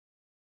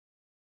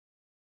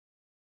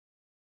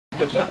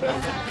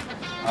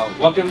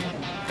Welcome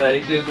to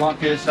ACME Lawn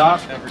Care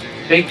Shop.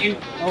 Thank you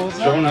for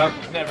showing up.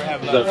 Never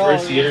have It's our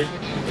first year.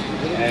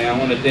 And I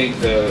want to thank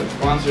the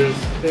sponsors.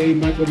 Hey,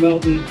 Michael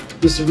Melton,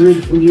 Mr.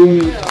 Rudy from Ewing.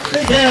 Big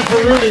hand for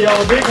Rudy,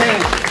 y'all. Big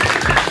hand.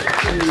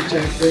 Hey,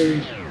 Jack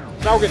Berry.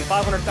 Now we're getting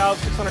 $500,000,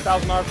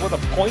 $600,000 worth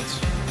of points,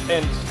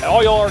 and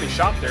all y'all already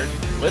shopped there.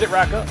 Let it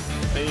rack up,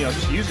 and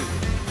just use it.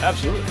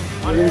 Absolutely.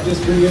 We're gonna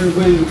just bring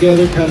everybody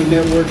together, kind of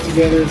network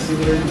together, and see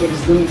what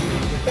everybody's doing.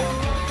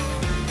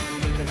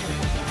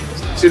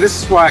 See,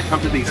 this is why I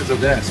come to these, because of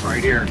this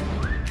right here.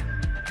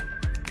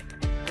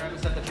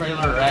 Travis at the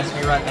trailer are asking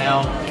me right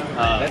now.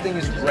 That thing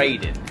is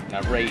rated.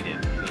 Not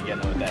rated. You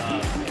know what that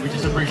means. We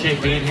just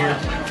appreciate being here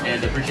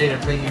and appreciate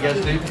everything you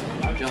guys do.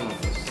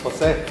 What's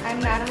that?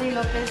 I'm Natalie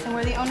Lopez, and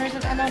we're the owners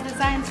of ML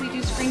Designs. We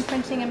do screen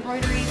printing,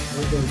 embroidery.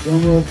 Okay,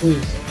 drum roll,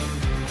 please.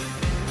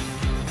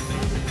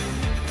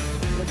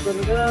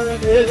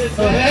 It's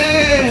a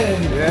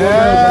hand!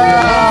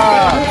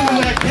 Yeah!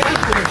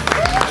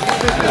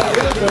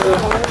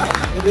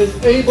 It is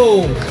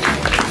Abel.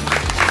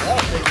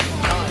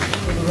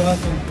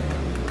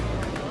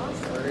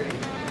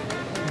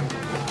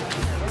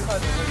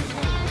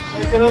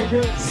 Take it up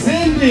here.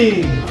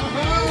 Cindy!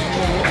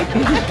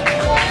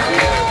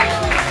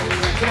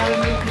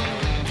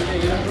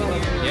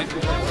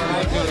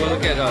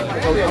 Look at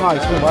Come on,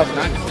 it's been last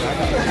night.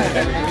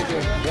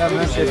 Yeah, man,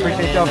 I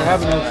appreciate y'all for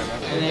having us.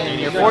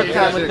 And your fourth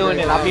time with doing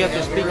it, I'll be up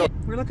to speak.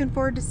 We're looking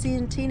forward to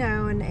seeing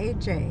Tino and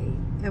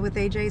AJ with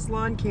AJ's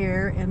Lawn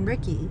Care and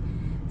Ricky.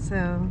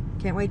 So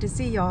can't wait to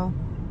see y'all.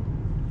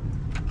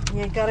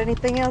 You got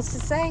anything else to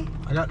say?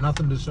 I got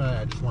nothing to say.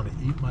 I just want to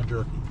eat my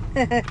jerky.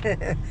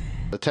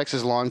 The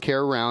Texas Lawn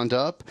Care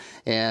Roundup,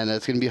 and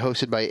it's going to be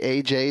hosted by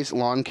AJ's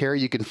Lawn Care.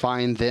 You can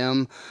find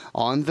them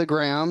on the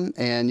gram,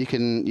 and you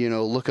can,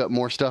 look up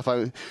more stuff.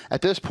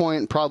 At this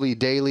point, probably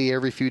daily,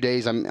 every few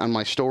days, I'm on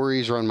my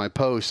stories or on my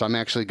posts. I'm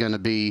actually going to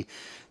be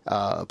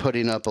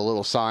putting up a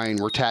little sign.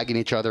 We're tagging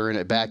each other in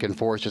it back and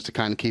forth just to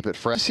kind of keep it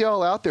fresh. See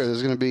y'all out there.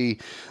 There's going to be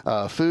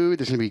food.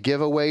 There's going to be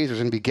giveaways. There's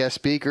going to be guest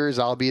speakers.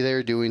 I'll be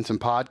there doing some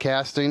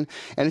podcasting,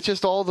 and it's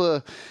just all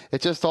the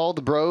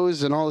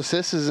bros and all the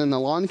sisses in the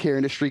lawn care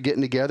industry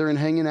getting together and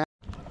hanging out.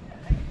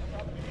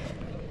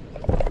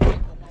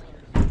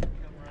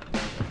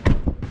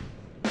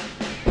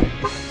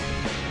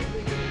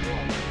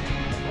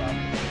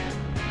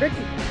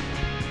 Ricky.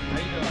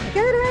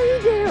 Good, how you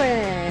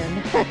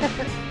doing?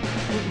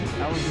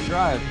 How was your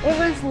drive? It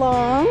was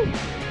long.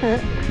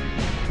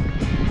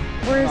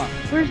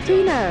 Where's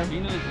Tino?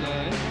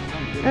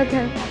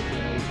 Okay.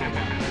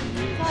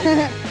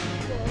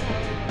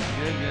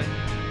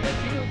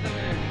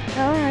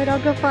 All right,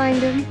 I'll go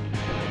find him.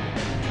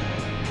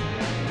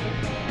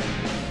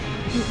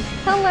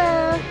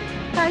 Hello.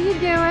 How you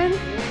doing?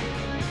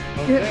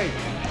 Okay.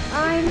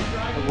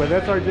 Well,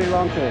 that's RJ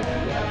Lawn Care.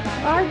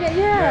 RJ,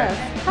 yes.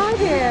 Hi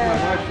there. My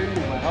wife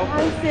Cindy, my helper.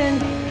 Hi,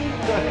 Cindy.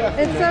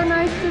 It's so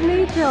nice to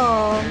meet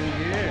y'all.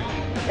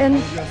 And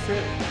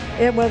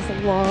it was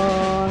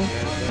long.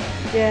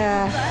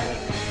 Yeah.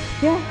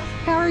 Yeah.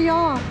 How are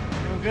y'all?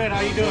 I'm good.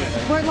 How you doing?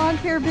 What lawn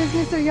care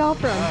business are y'all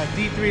from?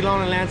 D3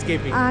 Lawn and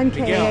Landscaping. I'm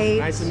Miguel. Kate.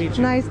 Nice to meet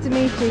you. Nice to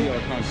meet you. CR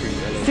Concrete,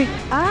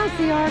 right?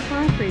 CR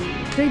Concrete.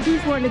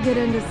 JG's wanting to get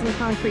into some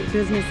concrete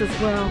business as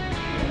well.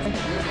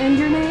 And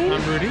your name?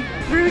 I'm Rudy.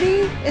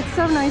 Rudy, it's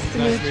so nice to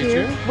meet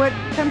you. What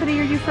company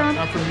are you from?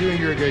 I'm from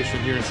Ewing Irrigation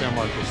here in San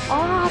Marcos.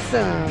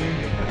 Awesome.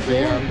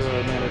 Yeah, I'm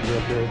the manager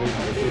up there.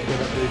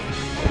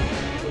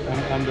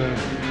 I'm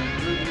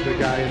the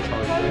guy in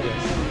charge, I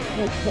guess.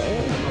 Okay.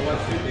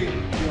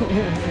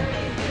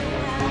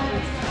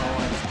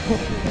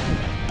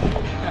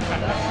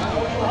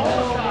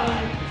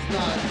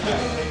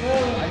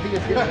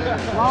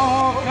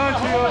 Long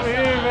country over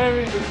here,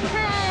 baby.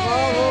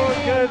 Long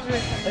country.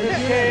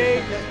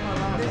 Cake.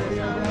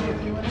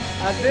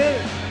 I did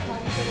it.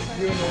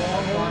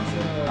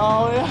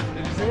 Oh, yeah.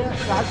 Did you see it?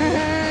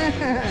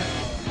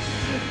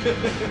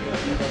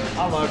 I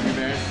love you,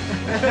 man.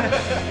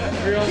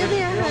 Give me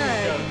a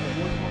hug.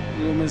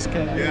 You Miss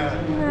Cat. Yeah.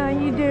 How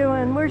you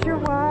doing? Where's your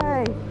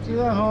wife? She's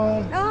at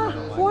home. Oh,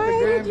 why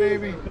did you?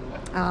 Grandbaby.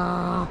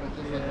 Oh,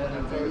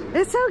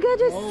 it's so good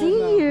to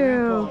see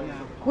you.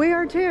 We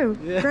are too.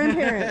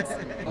 Grandparents.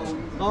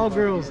 All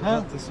girls,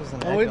 huh?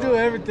 Oh, we do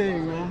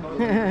everything, man.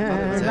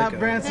 We're not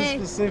Branson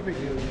specific.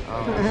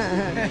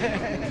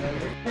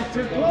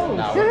 Too close.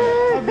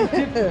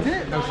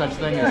 No such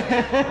thing as.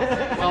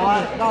 Well,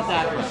 not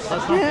that one. Let's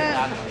not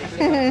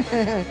get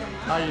that.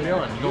 How you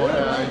doing? You going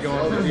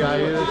to the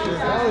DIU this year?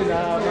 Probably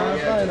not, man.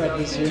 Probably not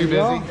this year. Too busy?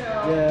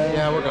 Yeah.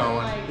 Yeah, we're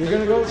going. You're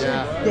gonna go?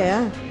 Yeah.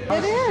 Yeah,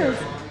 it is.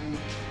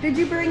 Did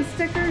you bring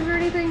stickers or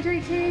anything,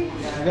 JT?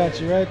 I got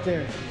you right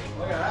there.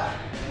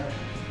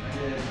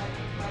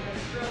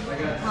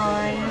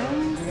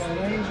 Lions.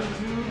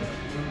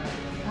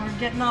 We're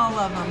getting all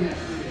of them.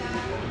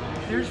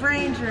 There's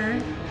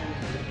Ranger.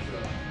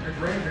 There's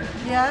Ranger.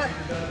 Yep.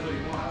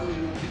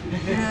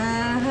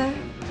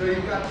 So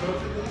you've got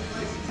both of those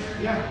places here?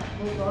 Yeah.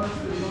 Both ours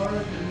and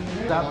ours.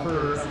 Stop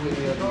for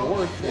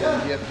North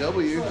and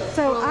DFW.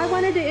 So I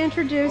wanted to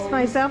introduce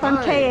myself. I'm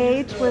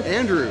KH with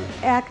Andrew.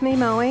 ACME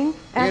Mowing.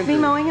 ACME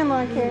Mowing and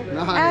Lawn Care.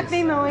 Nice.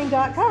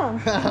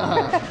 ACMEmowing.com.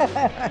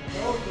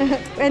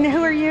 And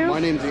who are you? My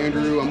name's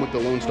Andrew. I'm with the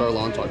Lone Star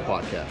Lawn Talk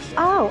podcast.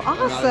 Oh,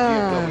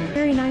 awesome.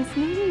 Very nice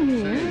meeting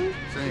you.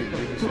 Same.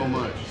 Thank you so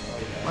much.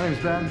 My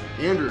name's Ben.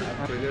 Andrew.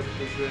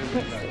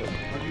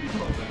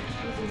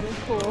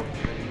 Cool.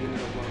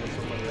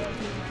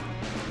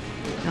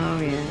 Oh,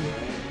 yeah.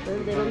 The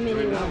little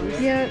mini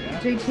ones. Yeah,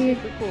 JT.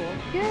 Cool.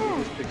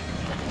 Yeah.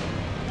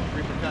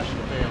 Repercussion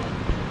of failing.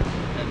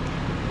 And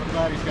I'm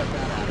glad he's got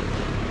that out of it.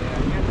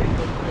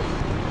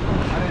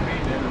 I didn't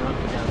mean to interrupt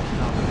you guys.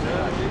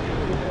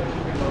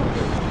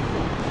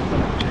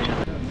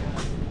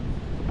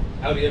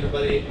 Howdy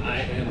everybody, I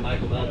am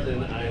Michael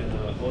Melton. I am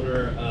the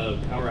owner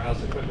of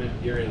Powerhouse Equipment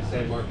here in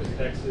San Marcos,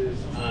 Texas.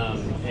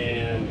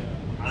 And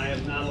I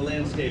am not a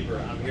landscaper.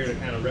 I'm here to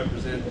kind of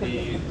represent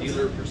the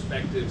dealer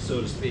perspective,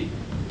 so to speak.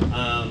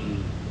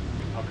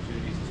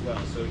 Opportunities as well.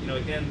 So, you know,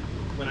 again,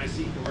 when I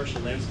see commercial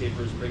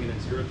landscapers bringing in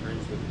zero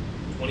turns with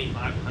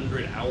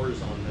 2,500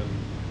 hours on them,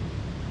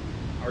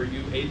 are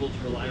you able to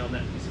rely on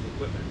that piece of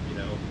equipment, you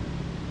know?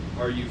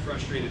 Are you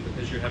frustrated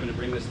because you're having to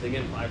bring this thing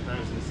in 5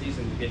 times in a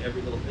season to get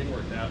every little thing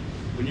worked out?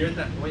 When you're at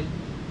that point,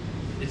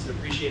 it's an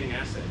appreciating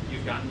asset.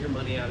 You've gotten your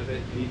money out of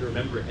it. You need to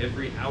remember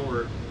every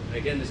hour. And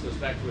again, this goes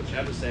back to what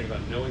Chad was saying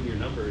about knowing your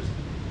numbers.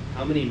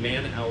 How many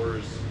man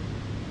hours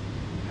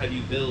have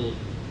you billed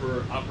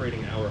per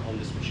operating hour on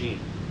this machine?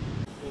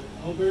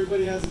 I hope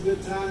everybody has a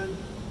good time.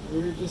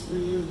 We're here just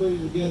bringing everybody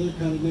together,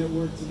 kind of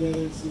network together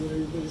and see what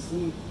everybody's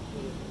doing.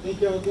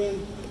 Thank y'all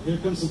again. Here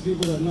come some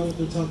people that know what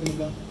they're talking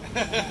about.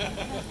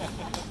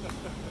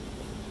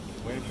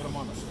 Way to put them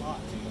on the spot,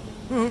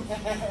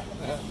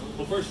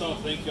 Well, first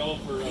off, thank y'all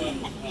for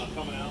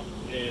coming out,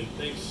 and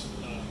thanks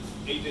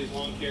AJ's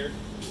Lawn Care.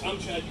 I'm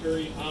Chad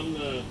Curry. I'm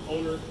the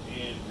owner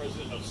and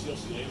president of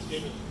CLC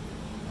Landscaping.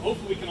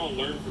 Hopefully we can all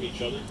learn from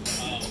each other.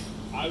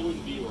 I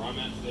wouldn't be where I'm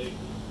at today,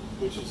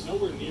 which is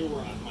nowhere near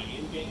where my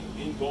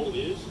end goal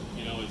is.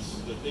 You know, it's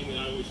the thing that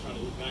I always try to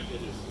look back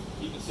at is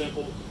keep it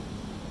simple.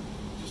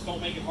 Just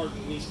don't make it harder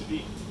than it needs to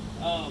be.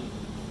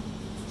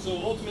 So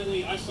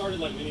ultimately, I started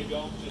like many of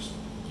y'all, just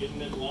getting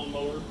in the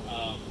lawnmower.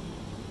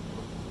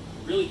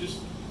 Really just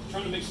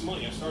trying to make some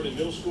money. I started in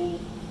middle school.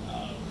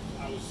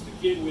 I was the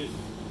kid with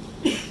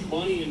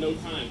money and no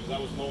time because I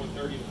was mowing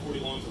 30 to 40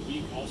 lawns a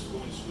week, also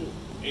going to school.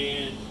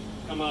 And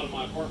come out of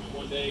my apartment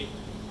one day,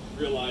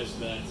 realized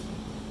that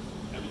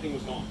everything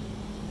was gone.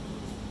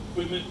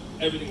 Equipment,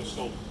 everything was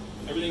stolen.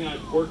 Everything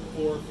I'd worked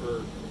for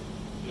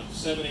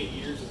 7, 8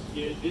 years as a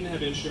kid, didn't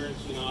have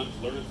insurance. You know, I was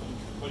learning from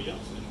everybody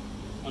else. And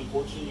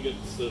unfortunately, you get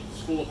the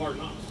school of hard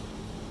knocks.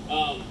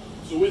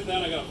 So with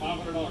that, I got a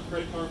 $500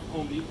 credit card from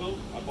Home Depot.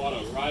 I bought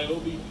a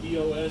Ryobi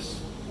POS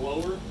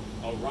blower,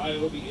 a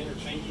Ryobi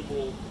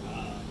interchangeable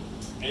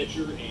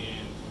edger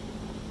and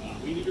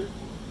weed eater,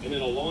 and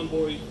then a Lawn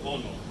Boy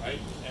lawnmower, right?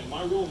 And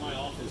my rule in my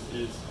office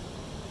is,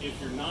 if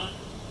you're not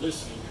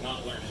listening, you're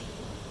not learning.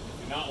 If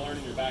you're not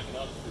learning, you're backing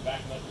up. If you're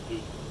backing up, you're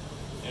losing.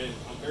 And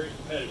I'm very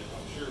competitive.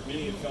 I'm sure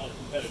many of y'all are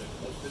competitive.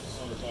 Most business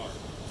owners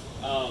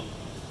are.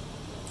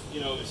 You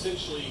know,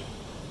 essentially,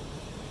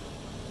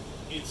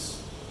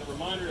 it's a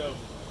reminder of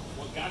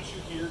what got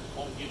you here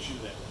won't get you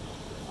there.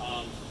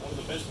 One of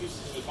the best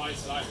pieces of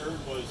advice that I heard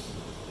was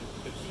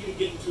the key to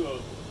getting to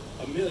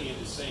a million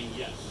is saying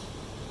yes.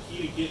 The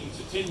key to getting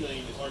to 10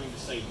 million is learning to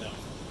say no.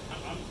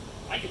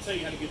 I can tell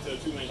you how to get to a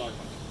 $2 million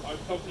company. Our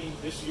company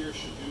this year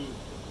should do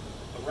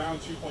around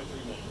 2.3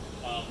 million.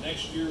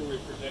 Next year we're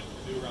projected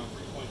to do around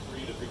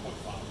 3.3 to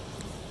 3.5.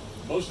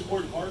 The most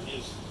important part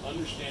is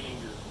understanding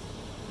your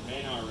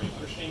man-hour rate,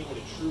 understanding what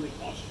it truly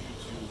costs you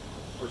to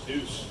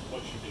produce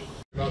what you do.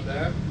 About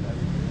that,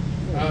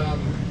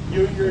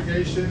 Ewing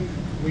Irrigation,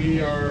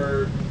 we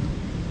are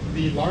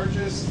the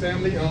largest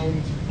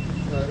family-owned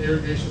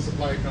irrigation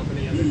supply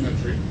company in the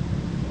country.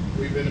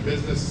 We've been in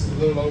business a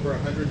little over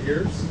 100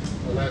 years.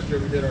 Last year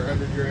we did our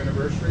 100-year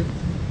anniversary.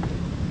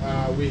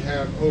 We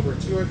have over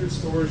 200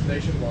 stores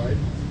nationwide.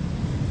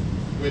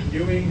 With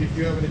Ewing, if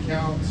you have an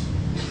account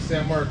in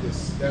San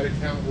Marcos, that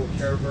account will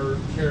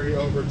carry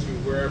over to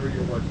wherever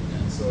you're working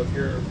at. So if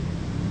you're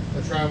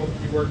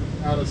you work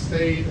out of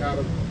state, out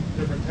of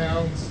different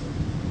towns,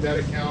 that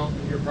account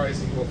and your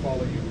pricing will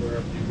follow you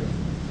wherever you go.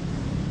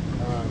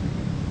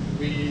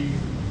 We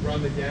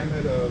run the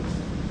gamut of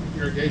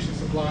irrigation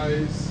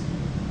supplies,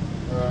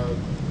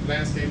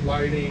 landscape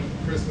lighting,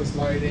 Christmas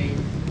lighting,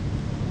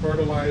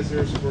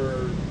 fertilizers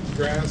for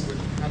grass, which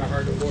is kind of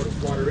hard to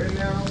water in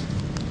now.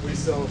 We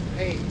sell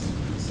paint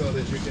so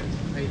that you can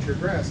paint your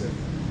grass if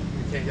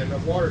you can't get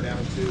enough water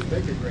down to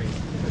make it green.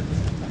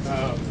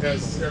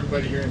 As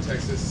everybody here in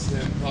Texas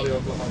and probably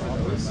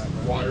Oklahoma knows,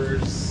 water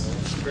is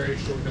very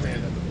short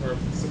demand or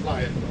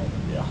supply at the moment.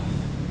 Yeah.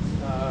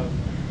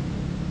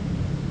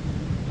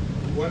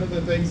 One of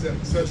the things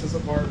that sets us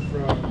apart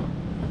from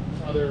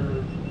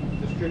other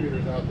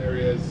distributors out there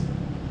is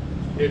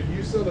if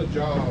you sell a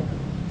job,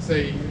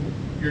 say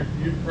you're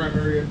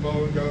primary at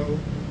Mow and Go,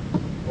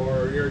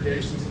 or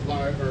irrigation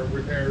supply or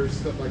repairs,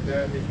 stuff like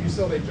that. If you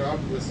sell a job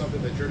with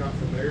something that you're not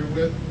familiar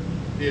with,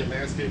 be it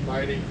landscape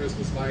lighting,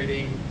 Christmas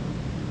lighting,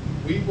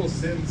 we will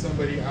send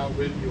somebody out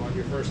with you on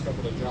your first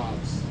couple of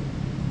jobs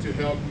to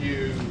help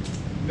you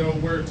know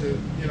where to,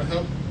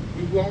 help.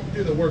 We won't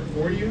do the work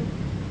for you,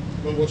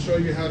 but we'll show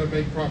you how to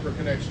make proper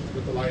connections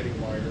with the lighting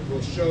wire.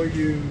 We'll show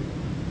you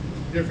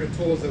different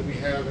tools that we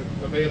have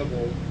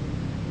available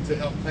to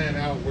help plan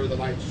out where the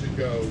lights should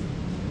go.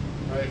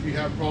 If you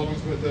have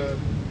problems with the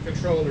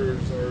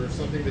controllers or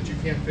something that you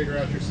can't figure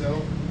out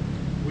yourself,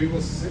 we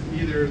will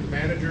either the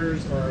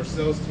managers or our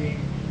sales team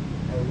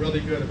are really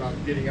good about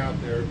getting out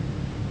there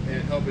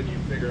and helping you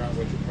figure out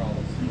what your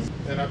problem is.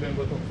 And I've been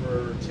with them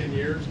for 10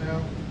 years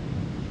now,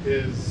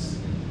 is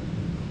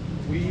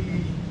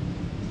we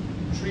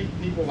treat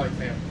people like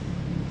family.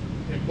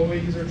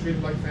 Employees are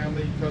treated like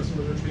family,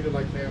 customers are treated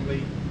like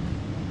family.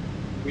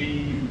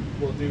 We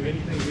will do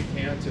anything we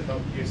can to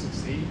help you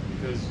succeed,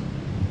 because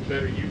the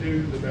better you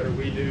do, the better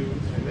we do,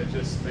 and it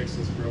just makes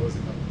us grow as a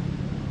company.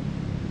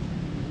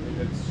 I mean,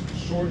 it's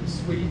short and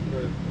sweet,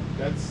 but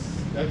that's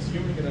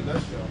Ewing in a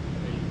nutshell. I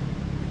mean,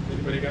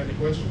 anybody got any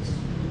questions?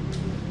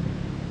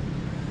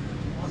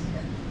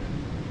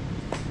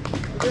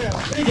 Yeah,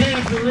 big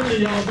hands for Rudy,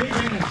 y'all, big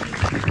hands.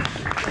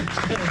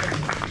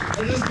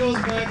 And this goes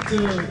back to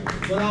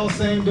what I was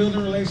saying,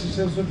 building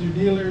relationships with your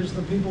dealers,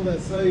 the people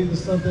that sell you the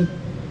stuff that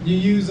you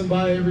use and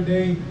buy every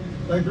day.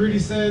 Like Rudy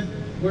said,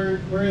 we're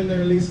in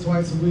there at least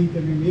twice a week. I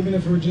mean, even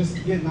if we're just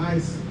getting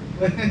ice.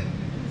 But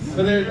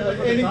there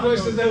any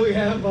questions that we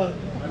have about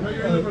I know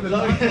you're looking for the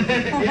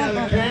yeah,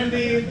 the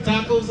candy,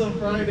 tacos on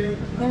Friday.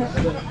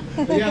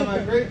 But yeah, my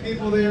great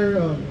people there.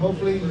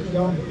 Hopefully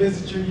y'all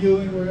visit your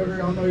Ewing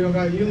wherever. I know y'all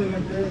got Ewing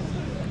up there.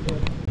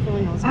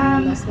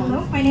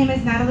 Hello, my name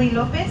is Natalie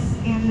Lopez,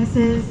 and this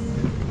is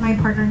my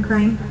partner in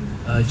crime.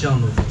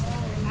 John Lopez.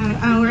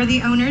 We're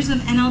the owners of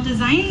NL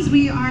Designs.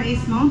 We are a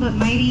small but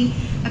mighty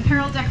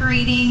apparel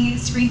decorating,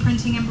 screen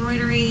printing,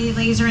 embroidery,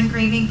 laser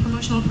engraving,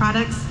 promotional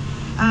products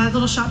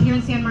little shop here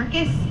in San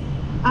Marcos.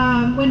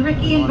 When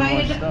Ricky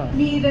invited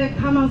me to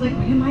come, I was like,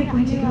 what am I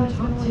going to go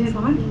talk to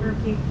lawn care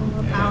people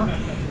about?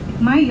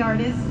 My yard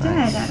is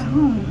dead at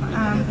home.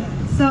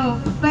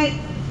 But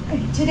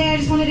today I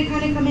just wanted to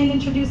kind of come in,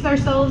 introduce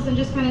ourselves, and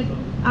just kind of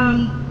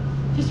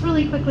just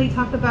really quickly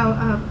talk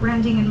about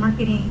branding and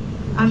marketing.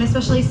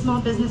 Especially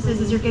small businesses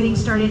as you're getting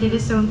started, it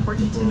is so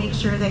important to make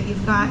sure that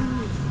you've got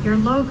your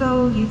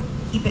logo, you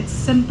keep it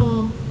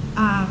simple,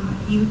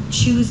 you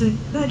choose a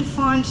good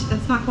font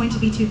that's not going to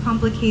be too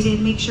complicated,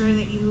 make sure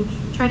that you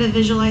try to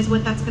visualize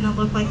what that's going to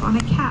look like on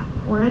a cap,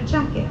 or a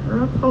jacket,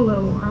 or a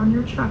polo, or on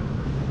your truck,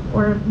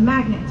 or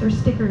magnets, or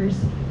stickers,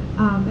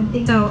 and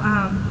things. So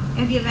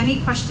if you have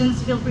any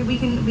questions, feel free, we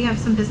have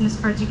some business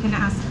cards you can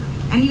ask.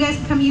 And you guys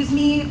can come use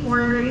me,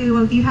 or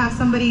if you have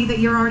somebody that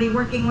you're already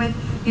working with,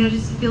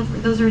 just feel free.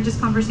 Those are just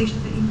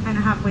conversations that you can kind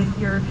of have with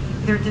your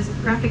either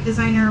graphic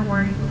designer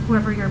or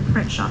whoever your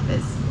print shop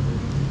is.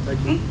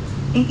 Okay.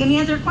 Any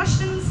other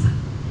questions?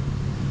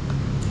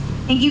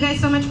 Thank you guys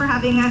so much for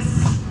having us.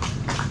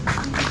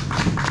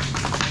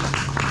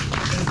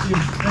 Thank you.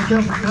 Thank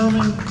you for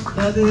coming.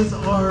 That is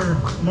our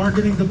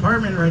marketing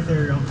department right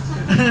there, y'all.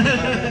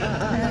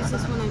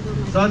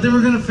 So I think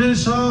we're gonna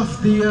finish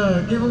off the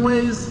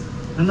giveaways.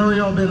 I know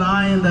y'all been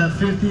eyeing that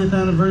 50th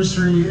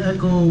anniversary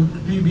Echo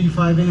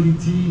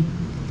PB580T.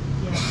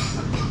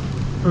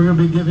 We're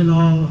gonna be giving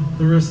all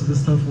the rest of the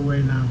stuff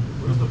away now.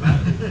 Where's the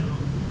battery?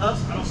 I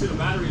don't see the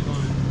batteries on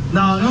it.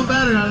 No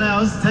battery on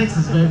that. It's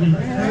Texas, baby. I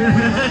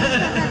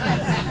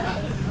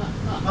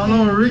don't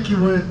know where Ricky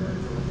went.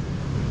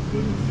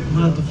 I'm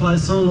gonna have to fly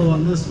solo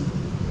on this one.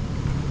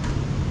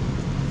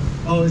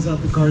 Always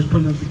out the cars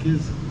putting up the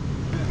kids.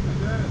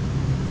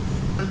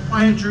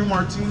 I am Drew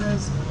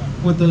Martinez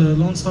with the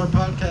Lone Star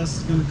Podcast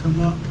is going to come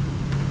up.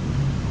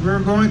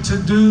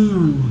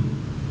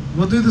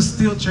 We'll do the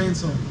Stihl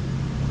chainsaw.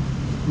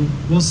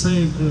 We'll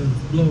save the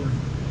blower.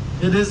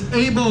 It is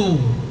Able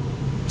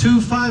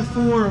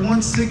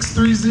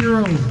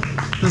 254-1630,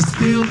 the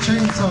Stihl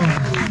chainsaw.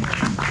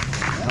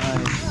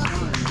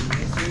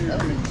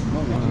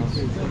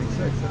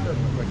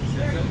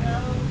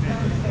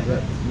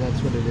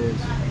 That's what it is.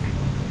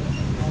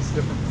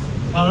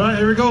 All right,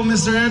 here we go.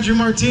 Mr. Andrew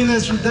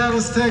Martinez from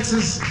Dallas,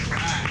 Texas.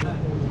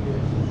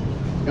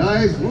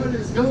 Guys, what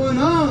is going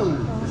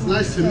on? It's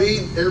nice to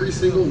meet every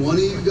single one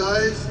of you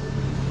guys.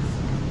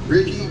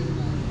 Ricky,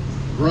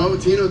 bro,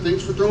 Tino,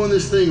 thanks for throwing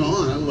this thing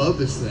on. I love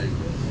this thing.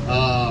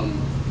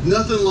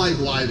 Nothing like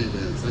live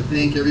events. I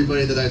think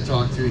everybody that I've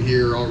talked to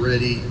here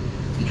already,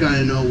 you kind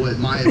of know what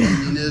my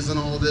opinion is on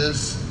all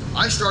this.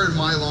 I started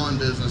my lawn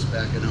business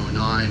back in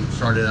 '09.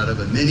 Started out of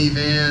a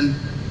minivan,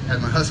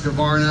 had my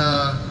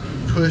Husqvarna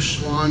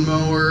push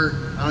lawnmower.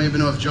 I don't even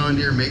know if John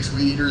Deere makes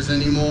weed eaters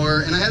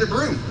anymore, and I had a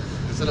broom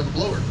instead of a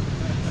blower.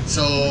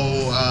 So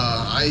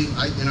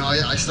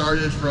I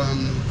started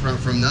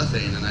from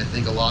nothing, and I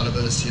think a lot of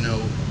us,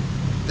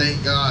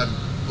 thank God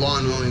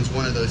lawn mowing is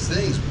one of those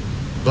things.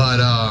 But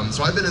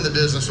so I've been in the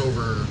business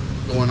over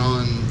going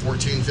on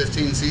 14,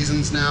 15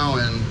 seasons now,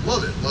 and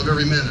love it, love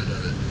every minute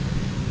of it.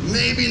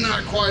 maybe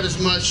not quite as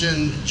much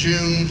in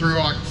June through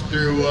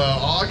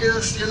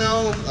August, you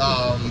know,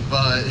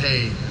 but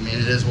hey, I mean,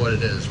 it is what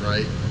it is,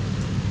 right?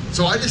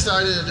 So I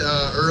decided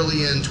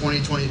early in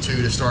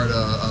 2022 to start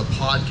a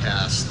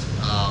podcast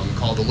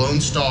called the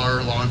Lone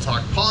Star Lawn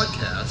Talk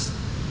Podcast,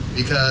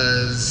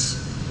 because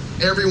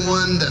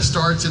everyone that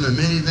starts in a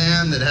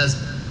minivan that has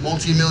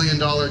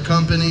multi-million-dollar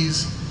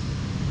companies,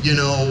 you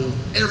know,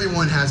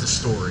 everyone has a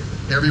story,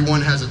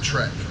 everyone has a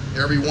trek,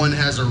 everyone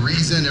has a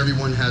reason,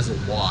 everyone has a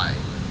why.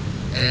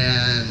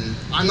 And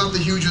I'm not the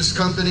hugest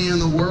company in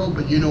the world,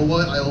 but you know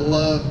what? I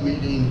love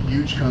meeting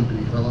huge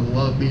companies. I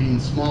love meeting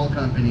small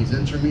companies,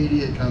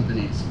 intermediate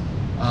companies.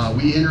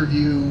 We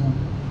interview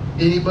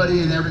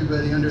anybody and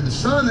everybody under the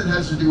sun that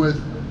has to do with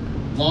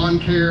lawn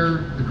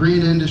care, the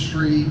green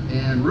industry,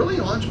 and really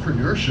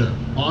entrepreneurship,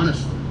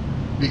 honestly.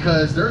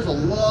 Because there's a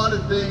lot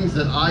of things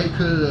that I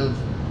could have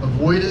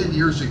avoided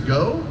years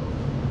ago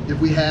if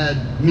we had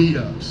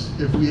meetups,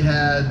 if we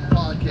had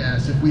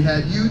podcasts, if we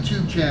had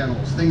YouTube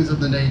channels, things of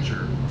the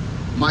nature.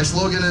 My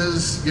slogan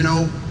is, you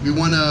know, we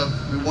want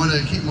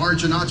to keep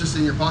margin not just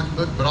in your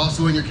pocketbook, but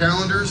also in your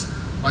calendars.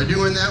 By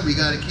doing that, we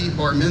got to keep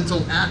our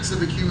mental axe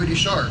of acuity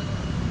sharp.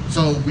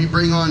 So we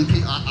bring on,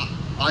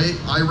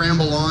 I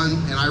ramble on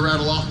and I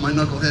rattle off my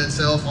knucklehead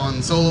self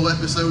on solo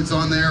episodes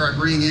on there. I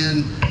bring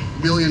in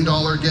 $1 million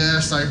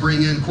guests, I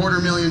bring in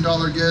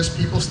 $250,000 guests,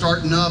 people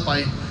starting up.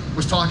 I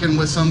was talking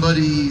with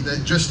somebody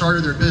that just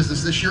started their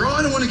business this year. Oh,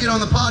 I don't want to get on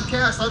the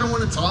podcast. I don't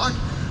want to talk.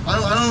 I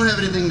don't have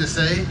anything to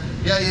say.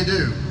 Yeah, you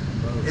do.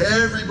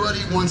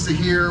 Everybody wants to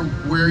hear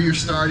where you're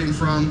starting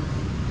from.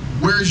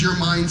 Where's your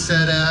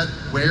mindset at?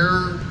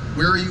 Where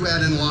are you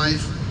at in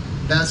life?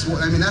 That's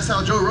what, I mean, that's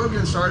how Joe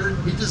Rogan started.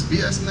 He just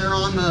BSing there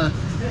on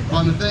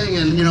the thing,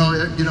 and you know,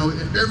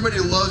 everybody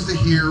loves to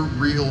hear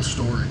real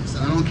stories.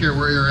 And I don't care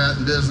where you're at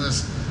in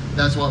business.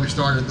 That's why we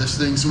started this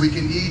thing, so we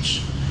can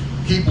each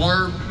keep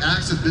our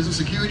axe of business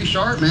acuity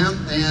sharp, man,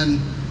 and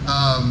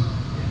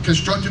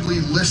constructively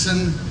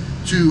listen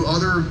to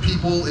other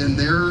people in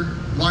their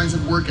lines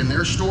of work and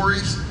their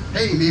stories.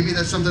 Hey, maybe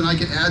that's something I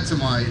can add to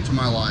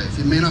my life.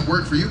 It may not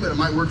work for you, but it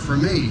might work for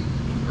me,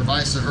 or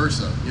vice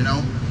versa. You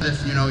know,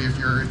 if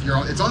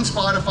you're it's on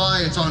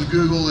Spotify, it's on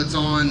Google, it's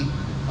on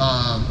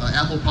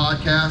Apple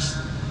Podcasts.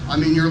 I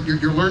mean, you're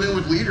learning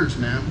with leaders,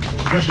 man.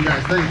 Bless you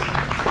guys. Thanks.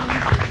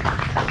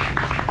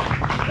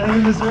 Thank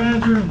you, Mr.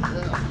 Andrew.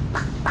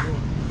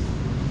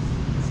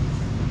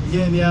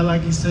 Again, yeah,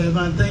 like you said,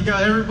 man, thank y'all,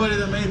 everybody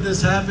that made this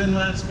happen,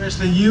 man,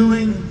 especially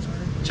Ewing,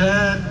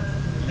 Chad,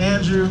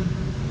 Andrew,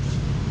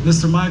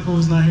 Mr. Michael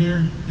was not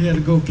here. He had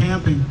to go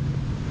camping.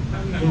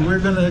 But we're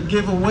gonna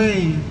give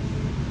away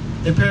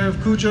a pair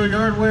of Cujo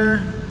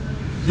yardwear.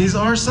 These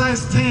are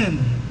size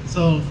 10.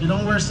 So if you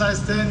don't wear size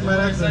 10, you might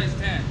have to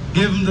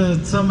give them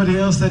to somebody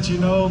else that you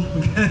know.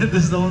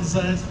 This is the only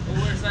size.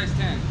 Who wears size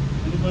 10?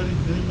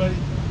 Anybody?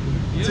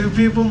 You? 2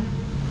 people?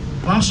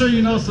 Well, I'm sure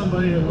you know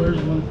somebody that wears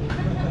one.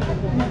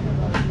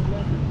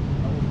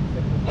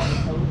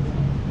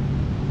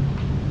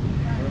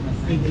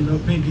 Pinky, no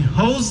pinky.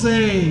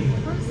 Jose!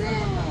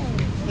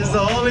 It's the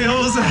only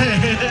Jose.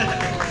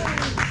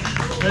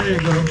 There you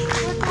go.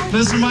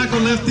 Mr. Michael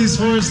left these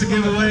for us to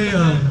give away.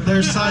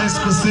 They're size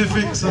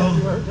specific, so.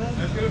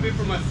 That's going to be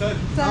for my son.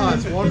 Oh,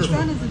 that's wonderful.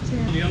 Son is a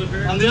 10. On the other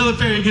pair? On the other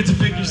pair, you get to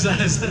pick your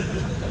size.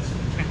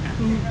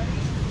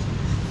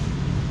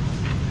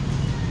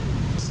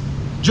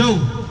 Joe.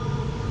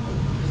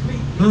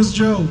 Who's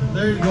Joe?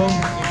 There you go.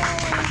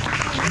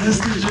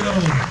 Mr.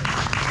 Joe.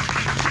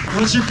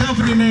 What's your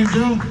company name,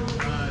 Joe?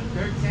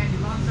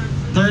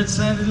 Third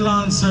Sandy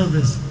Lawn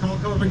Service. Come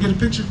over and get a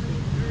picture.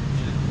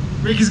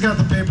 Ricky's got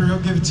the paper. He'll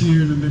give it to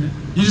you in a minute.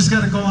 You just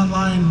got to go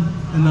online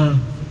and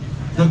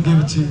they'll give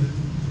it to you.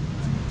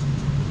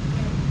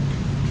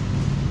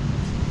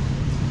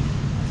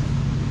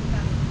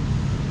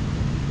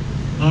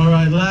 All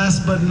right,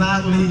 last but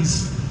not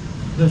least,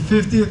 the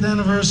 50th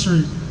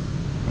anniversary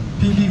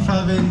PB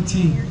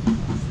 580T.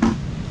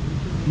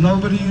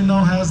 Nobody you know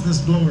has this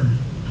blower.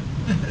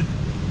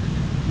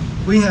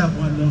 We have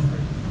one though.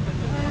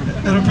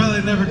 It'll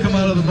probably never come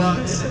out of the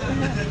box.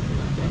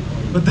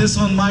 But this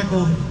one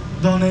Michael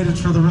donated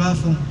for the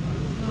raffle.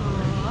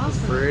 Oh,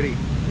 awesome. Pretty.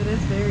 It is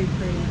very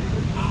pretty.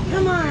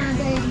 Come on,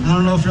 baby. I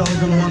don't know if y'all are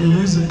going to want to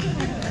use it.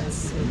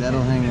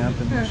 That'll hang up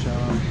in the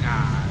shop.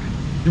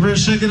 You better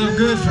shake it up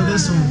good for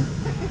this one.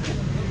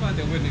 What about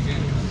the win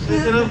again?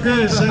 Shake it up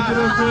good, shake it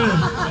up good.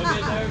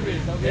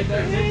 Don't get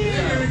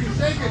nervous.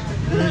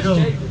 There you go.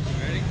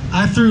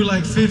 I threw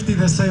like 50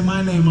 that say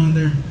my name on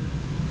there.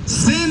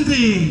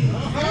 Cindy!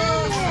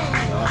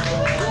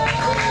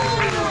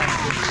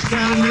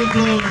 Got a new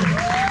blower.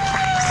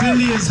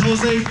 Cindy is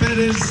Jose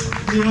Perez.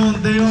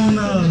 They own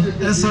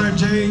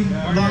SRJ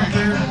Lawn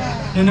Care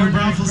in New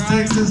Braunfels,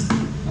 Texas.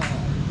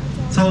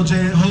 It's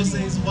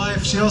Jose's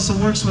wife. She also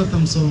works with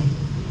them, so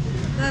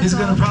he's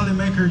gonna probably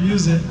make her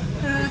use it.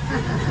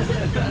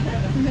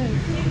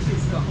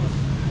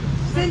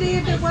 Cindy,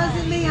 if it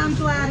wasn't me, I'm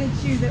glad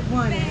it's you that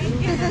won it.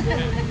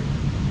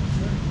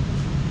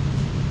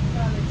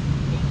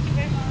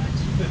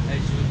 Hey,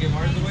 should we give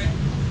ours away?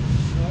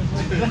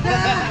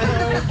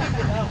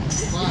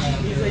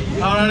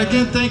 All right,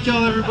 again, thank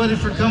y'all everybody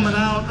for coming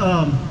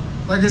out.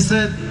 Like I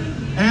said,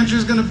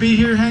 Andrew's gonna be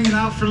here hanging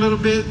out for a little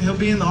bit. He'll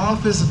be in the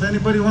office. If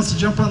anybody wants to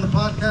jump on the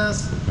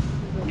podcast,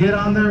 get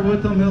on there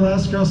with him. He'll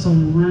ask y'all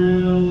some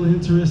real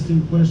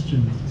interesting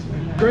questions.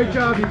 Great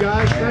job, you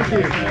guys. Thank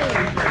you.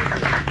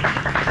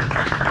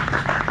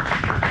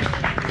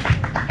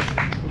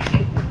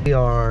 We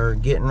are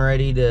getting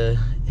ready to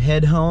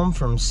head home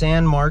from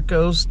San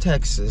Marcos,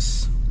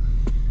 Texas.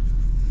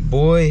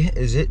 Boy,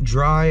 is it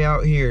dry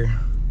out here.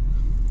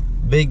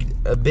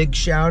 A big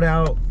shout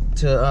out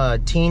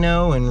to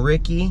Tino and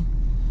Ricky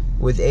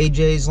with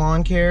AJ's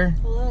Lawn Care.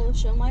 Hello,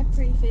 show my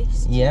pretty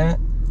face. Yeah,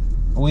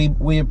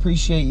 we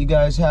appreciate you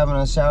guys having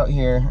us out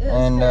here. It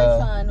was very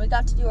fun. We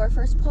got to do our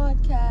first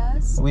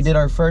podcast. We did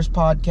our first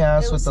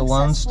podcast with the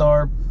Lone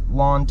Star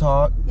Lawn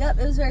Talk. Yep,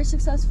 it was very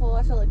successful.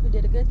 I feel like we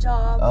did a good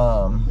job.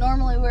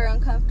 Normally we're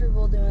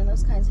uncomfortable doing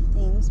those kinds of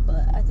things,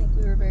 but I think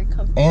we were very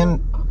comfortable.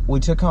 And we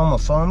took home a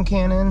foam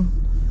cannon,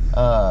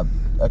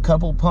 a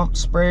couple pump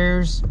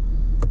sprayers,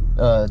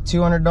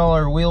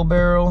 $200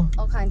 wheelbarrow,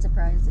 all kinds of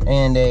prizes,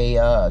 and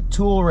a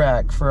tool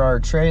rack for our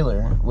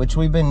trailer, which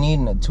we've been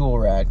needing a tool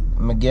rack.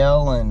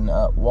 Miguel and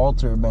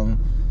Walter have been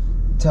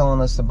telling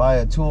us to buy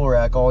a tool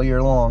rack all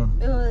year long.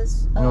 It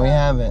was, and we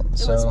haven't.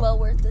 It was well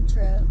worth the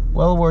trip.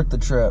 Well worth the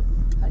trip.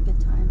 Had a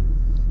good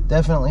time.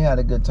 Definitely had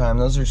a good time.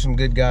 Those are some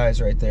good guys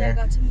right there.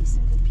 Yeah, I got to meet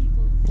some good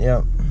people.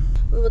 Yep.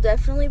 We will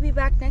definitely be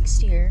back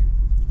next year.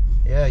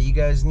 Yeah, you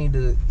guys need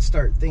to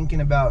start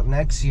thinking about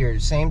next year.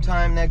 Same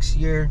time next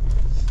year.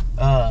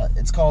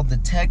 It's called the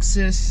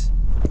Texas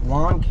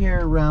Lawn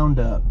Care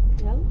Roundup.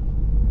 Yep.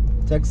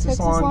 Texas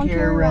Lawn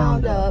Care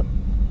Roundup.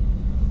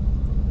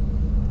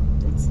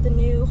 It's the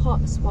new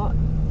hot spot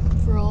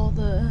for all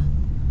the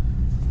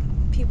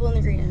people in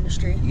the green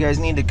industry. You guys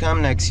need to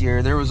come next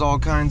year. There was all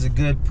kinds of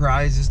good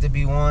prizes to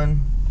be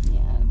won.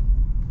 Yeah.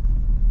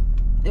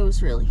 It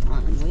was really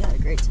fun. We had a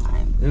great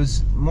time. It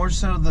was more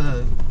so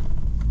the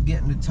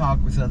getting to talk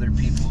with other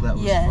people that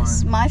was fun.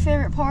 Yes, my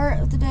favorite part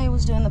of the day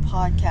was doing the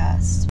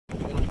podcast.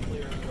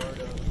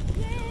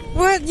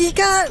 What you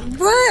got?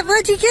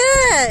 What'd you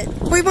get?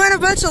 We won a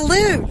bunch of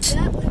loot.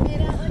 Yep, we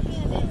made out like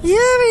bandits.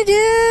 Yeah, we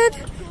did.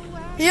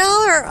 Y'all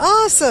are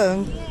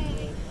awesome.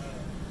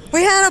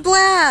 We had a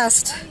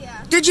blast. Oh,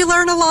 yeah. Did you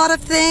learn a lot of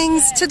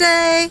things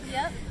today?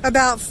 Yep.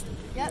 About?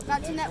 Yep,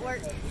 got to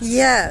network.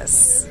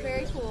 Yes. It was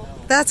very cool.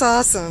 That's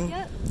awesome.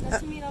 Yep, got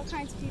to meet all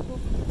kinds of people.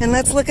 And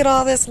let's look at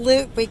all this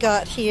loot we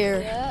got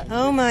here. Yep.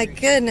 Oh my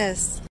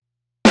goodness.